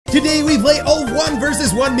Today we play all 1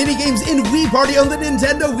 versus 1 minigames in Wii Party on the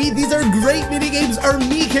Nintendo Wii. These are great minigames. Our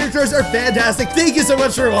Mii characters are fantastic. Thank you so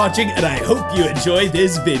much for watching, and I hope you enjoyed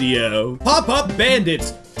this video. Pop-up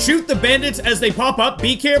bandits. Shoot the bandits as they pop up.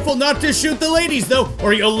 Be careful not to shoot the ladies though,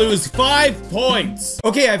 or you'll lose 5 points.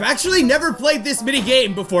 Okay, I've actually never played this mini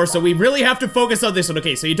game before, so we really have to focus on this one.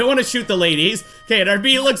 Okay, so you don't want to shoot the ladies. Okay, and our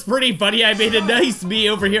Mii looks pretty funny. I made a nice Mii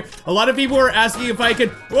over here. A lot of people were asking if I could.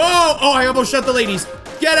 Whoa! Oh, I almost shot the ladies.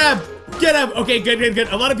 Get him! Get him! Okay, good.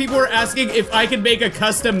 A lot of people were asking if I could make a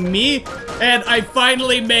custom Mii, and I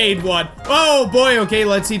finally made one. Oh boy, okay,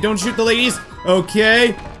 let's see. Don't shoot the ladies.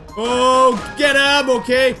 Okay. Oh, get him!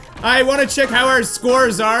 Okay, I want to check how our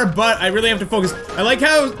scores are, but I really have to focus. I like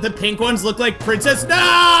how the pink ones look like Princess.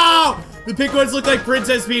 No! The pink ones look like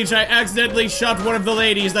Princess Peach. I accidentally shot one of the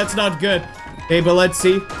ladies. That's not good. Okay, but let's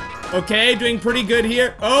see. Okay, doing pretty good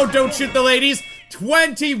here. Oh, don't shoot the ladies.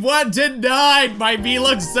 21 to 9. My Mii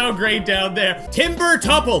looks so great down there. Timber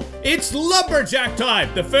topple. It's lumberjack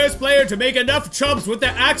time. The first player to make enough chomps with the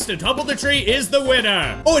axe to topple the tree is the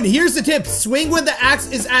winner. Oh, and here's the tip. Swing when the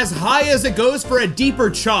axe is as high as it goes for a deeper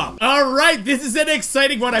chomp. All right, this is an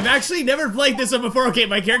exciting one. I've actually never played this one before. Okay,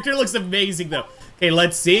 my character looks amazing though. Okay,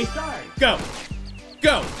 let's see. Go.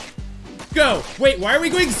 Go. Go. Wait, why are we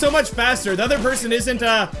going so much faster? The other person isn't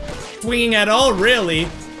swinging at all, really.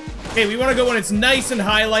 Okay, we want to go when it's nice and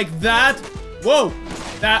high like that. Whoa,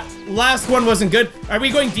 that last one wasn't good. Are we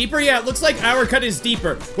going deeper? Yeah, it looks like our cut is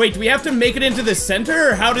deeper. Wait, do we have to make it into the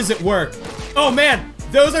center, or how does it work? Oh man,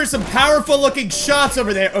 those are some powerful looking shots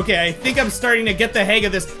over there. Okay, I think I'm starting to get the hang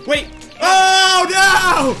of this. Wait, oh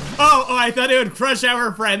no! Oh, I thought it would crush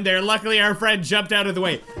our friend there. Luckily, our friend jumped out of the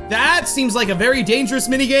way. That seems like a very dangerous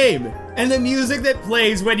mini game. And the music that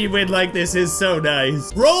plays when you win like this is so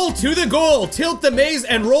nice. Roll to the goal. Tilt the maze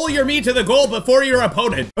and roll your Mii to the goal before your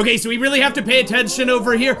opponent. Okay, so we really have to pay attention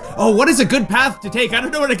over here. Oh, what is a good path to take? I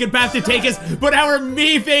don't know what a good path to take is, but our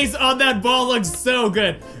Mii face on that ball looks so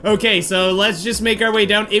good. Okay, so let's just make our way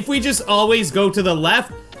down. If we just always go to the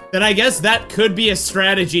left, then I guess that could be a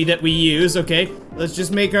strategy that we use. Okay, let's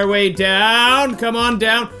just make our way down. Come on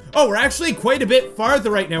down. Oh, we're actually quite a bit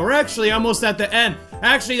farther right now. We're actually almost at the end.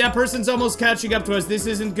 Actually, that person's almost catching up to us. This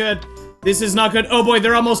isn't good. This is not good. Oh boy,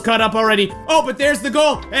 they're almost caught up already. Oh, but there's the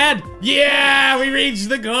goal. And yeah, we reached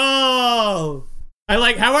the goal. I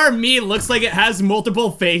like how our Mii looks like it has multiple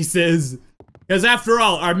faces. Because after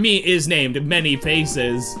all, our Mii is named Many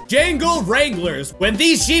Faces. Jangle Wranglers. When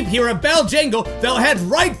these sheep hear a bell jangle, they'll head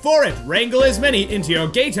right for it. Wrangle as many into your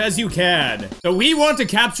gate as you can. So we want to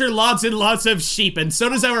capture lots and lots of sheep, and so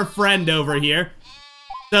does our friend over here.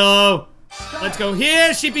 So let's go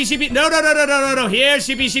here, sheepy. No. Here,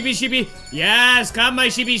 sheepy. Yes, come, my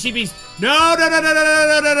sheepies. No.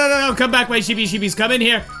 Come back, my sheepies. Come in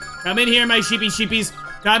here, my sheepies.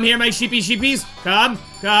 Come here, my sheepies. Come.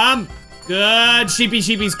 Good,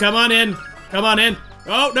 sheepies. Come on in.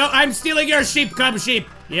 Oh, no, I'm stealing your sheep. Come, sheep.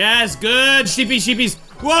 Yes, good, sheepies.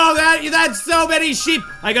 Whoa, that's so many sheep.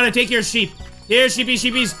 I gotta take your sheep. Here,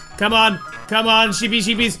 sheepies. Come on,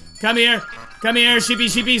 sheepies. Come here,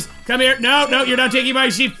 sheepies. Come here. No, you're not taking my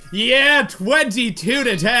sheep. Yeah, 22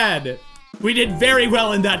 to 10. We did very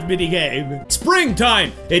well in that mini game.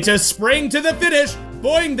 Springtime. It's a spring to the finish.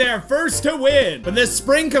 Boing there, first to win. When the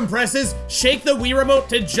spring compresses, shake the Wii remote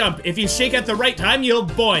to jump. If you shake at the right time, you'll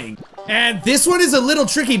boing. And this one is a little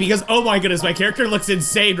tricky because, oh my goodness, my character looks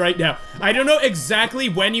insane right now. I don't know exactly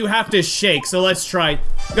when you have to shake, so let's try.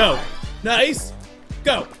 Go. Nice.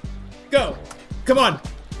 Go. Come on.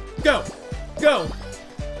 Go.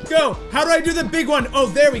 How do I do the big one? Oh,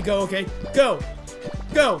 there we go, okay. Go,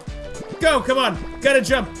 come on. Gotta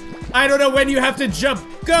jump. I don't know when you have to jump.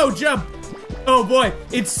 Go, jump. Oh boy,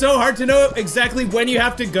 it's so hard to know exactly when you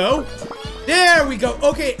have to go. There we go.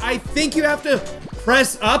 Okay, I think you have to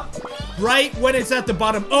press up right when it's at the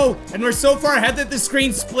bottom. Oh, and we're so far ahead that the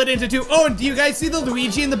screen split into 2. Oh, and do you guys see the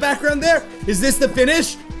Luigi in the background there? Is this the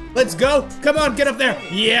finish? Let's go. Come on, get up there.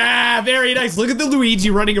 Yeah, very nice. Look at the Luigi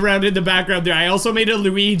running around in the background there. I also made a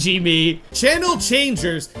Luigi Mii. Channel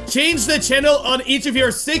changers. Change the channel on each of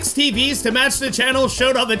your 6 TVs to match the channel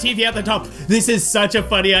shown on the TV at the top. This is such a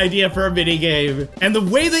funny idea for a mini game. And the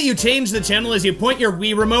way that you change the channel is you point your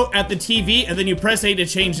Wii remote at the TV and then you press A to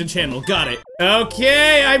change the channel. Got it.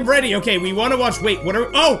 Okay, I'm ready. Okay, we want to watch, wait, what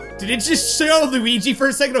are, oh, did it just show Luigi for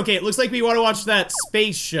a second? Okay, it looks like we want to watch that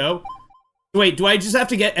space show. Wait, do I just have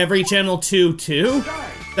to get every channel to 2? Is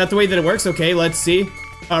that the way that it works? Okay, let's see.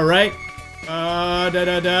 All right. Okay,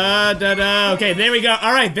 there we go.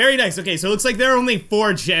 All right, very nice. Okay, so it looks like there are only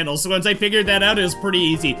 4 channels. So once I figured that out, it was pretty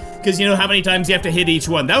easy. Because you know how many times you have to hit each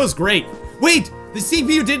one. That was great. Wait, The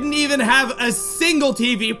CPU didn't even have a single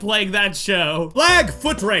TV playing that show. Flag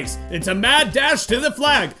foot race. It's a mad dash to the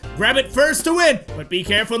flag. Grab it first to win, but be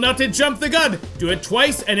careful not to jump the gun. Do it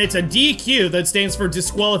twice and it's a DQ, that stands for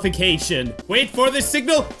disqualification. Wait for the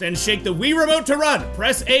signal, then shake the Wii remote to run.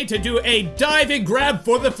 Press A to do a diving grab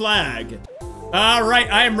for the flag. All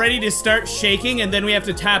right, I am ready to start shaking, and then we have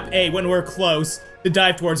to tap A when we're close to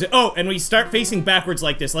dive towards it. Oh, and we start facing backwards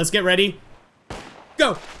like this. Let's get ready.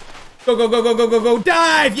 Go. Go, go, go, go, go, go, go,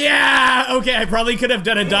 dive! Yeah! Okay, I probably could have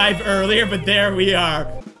done a dive earlier, but there we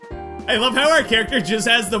are. I love how our character just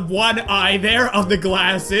has the one eye there of the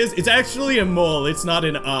glasses. It's actually a mole, it's not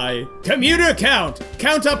an eye. Commuter count.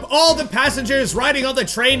 Count up all the passengers riding on the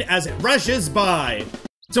train as it rushes by.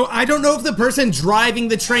 So I don't know if the person driving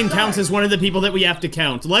the train counts as one of the people that we have to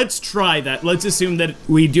count. Let's try that. Let's assume that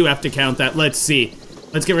we do have to count that. Let's see.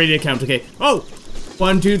 Let's get ready to count, okay. Oh!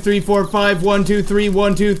 1, 2, 3, 4, 5, 1, 2, 3,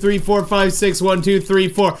 1, 2, 3, 4, 5, 6, 1, 2, 3,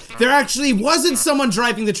 4. There actually wasn't someone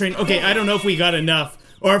driving the train. Okay, I don't know if we got enough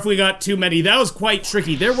or if we got too many. That was quite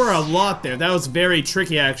tricky. There were a lot there. That was very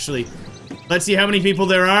tricky, actually. Let's see how many people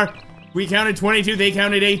there are. We counted 22, they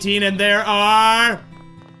counted 18, and there are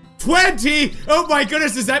 20! Oh my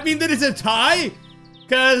goodness, does that mean that it's a tie?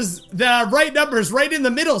 Because the right number is right in the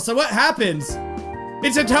middle, so what happens?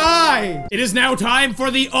 It's a tie! It is now time for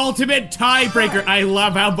the ultimate tiebreaker. I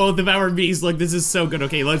love how both of our Mii's look. This is so good.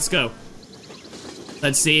 Okay, let's go.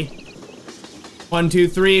 Let's see. 1, 2,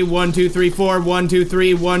 3, 1, 2, 3, 4, 1, 2,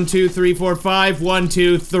 3, 1, 2, 3, 4, 5, 1,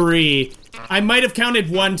 2, 3. I might have counted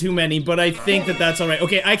one too many, but I think that that's all right.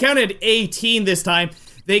 Okay, I counted 18 this time.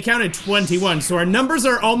 They counted 21, so our numbers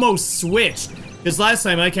are almost switched. Because last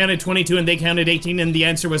time I counted 22 and they counted 18 and the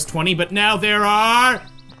answer was 20, but now there are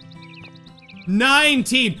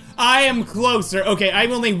 19. I am closer. Okay,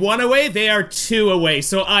 I'm only 1 away. They are 2 away,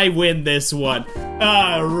 so I win this one.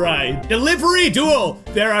 All right. Delivery duel.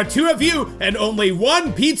 There are 2 of you and only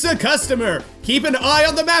 1 pizza customer. Keep an eye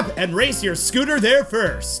on the map and race your scooter there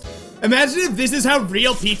first. Imagine if this is how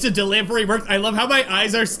real pizza delivery works. I love how my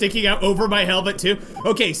eyes are sticking out over my helmet too.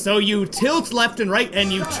 Okay, so you tilt left and right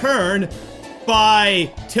and you turn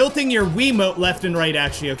by tilting your Wiimote left and right,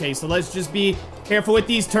 actually. Okay, so let's just be careful with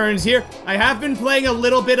these turns here. I have been playing a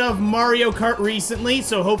little bit of Mario Kart recently,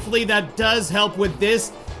 so hopefully that does help with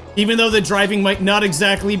this, even though the driving might not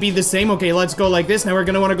exactly be the same. Okay, let's go like this. Now we're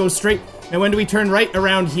gonna wanna go straight. Now when do we turn right?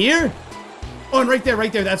 Around here? Oh, and right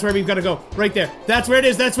there, that's where we've gotta go. Right there. That's where it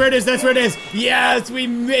is, that's where it is, that's where it is. Yes, we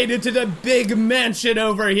made it to the big mansion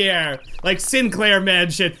over here. Like Sinclair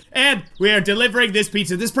Mansion. And we are delivering this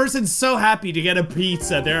pizza. This person's so happy to get a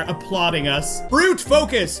pizza. They're applauding us. Fruit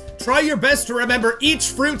focus. Try your best to remember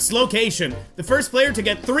each fruit's location. The first player to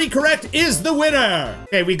get 3 correct is the winner.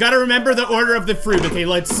 Okay, we gotta remember the order of the fruit. Okay,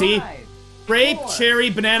 let's see. Grape, cherry,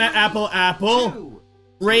 banana, apple, apple.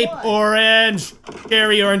 Grape, orange,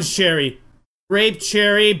 cherry, orange, cherry. Grape,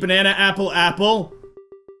 cherry, banana, apple, apple.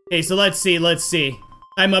 Okay, so let's see.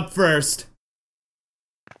 I'm up first.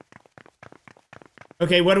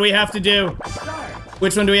 Okay, what do we have to do?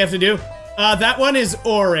 Which one do we have to do? That one is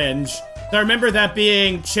orange. So I remember that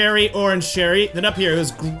being cherry, orange, cherry. Then up here it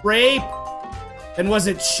was grape. And was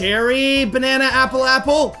it cherry, banana, apple,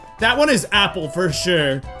 apple? That one is apple for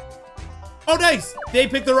sure. Oh, nice! They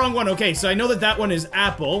picked the wrong one. Okay, so I know that that one is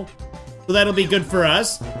apple. So that'll be good for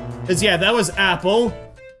us. Because, yeah, that was apple.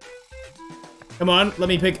 Come on, let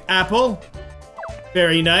me pick apple.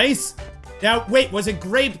 Very nice. Now, wait, was it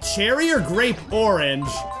grape cherry or grape orange?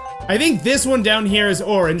 I think this one down here is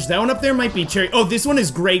orange. That one up there might be cherry. Oh, this one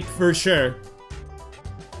is grape for sure.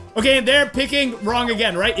 Okay, and they're picking wrong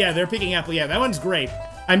again, right? Yeah, they're picking apple. Yeah, that one's grape.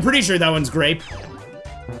 I'm pretty sure that one's grape.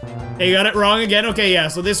 They got it wrong again. Okay, yeah,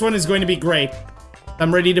 so this one is going to be grape.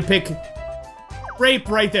 I'm ready to pick grape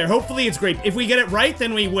right there. Hopefully it's grape. If we get it right,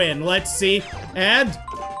 then we win. Let's see. And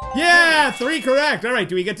yeah, 3 correct. All right,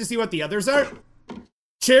 do we get to see what the others are?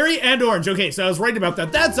 Cherry and orange. Okay, so I was right about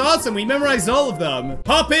that. That's awesome. We memorized all of them.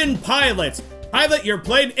 Pop in pilots. Pilot your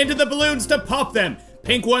plane into the balloons to pop them.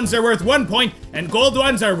 Pink ones are worth 1 point and gold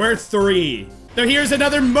ones are worth 3. So here's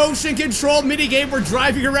another motion control minigame. We're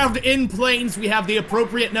driving around in planes. We have the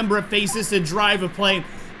appropriate number of faces to drive a plane.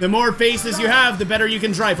 The more faces you have, the better you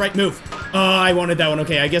can drive. Right, move. Oh, I wanted that one.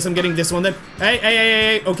 Okay, I guess I'm getting this one then.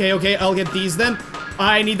 Hey. Okay, I'll get these then.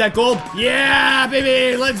 I need that gold. Yeah,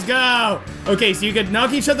 baby, let's go. Okay, so you could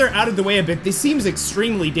knock each other out of the way a bit. This seems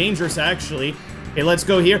extremely dangerous, actually. Okay, let's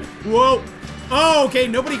go here. Whoa. Oh, okay,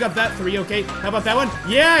 nobody got that 3, okay. How about that one?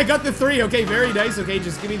 Yeah, I got the 3, okay, very nice. Okay,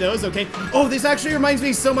 just give me those, okay. Oh, this actually reminds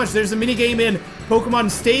me so much. There's a minigame in Pokemon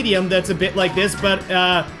Stadium that's a bit like this, but,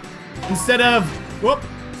 instead of, whoop.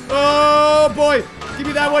 Oh, boy. give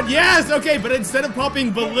me that one. Yes, okay, but instead of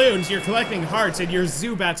popping balloons, you're collecting hearts and your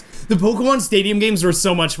Zubats. The Pokemon Stadium games were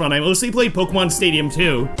so much fun. I mostly played Pokemon Stadium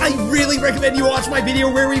 2. I really recommend you watch my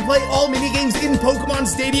video where we play all minigames in Pokemon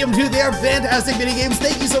Stadium 2. They are fantastic minigames.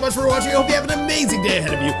 Thank you so much for watching. I hope you have an amazing day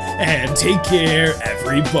ahead of you, and take care,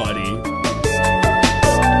 everybody.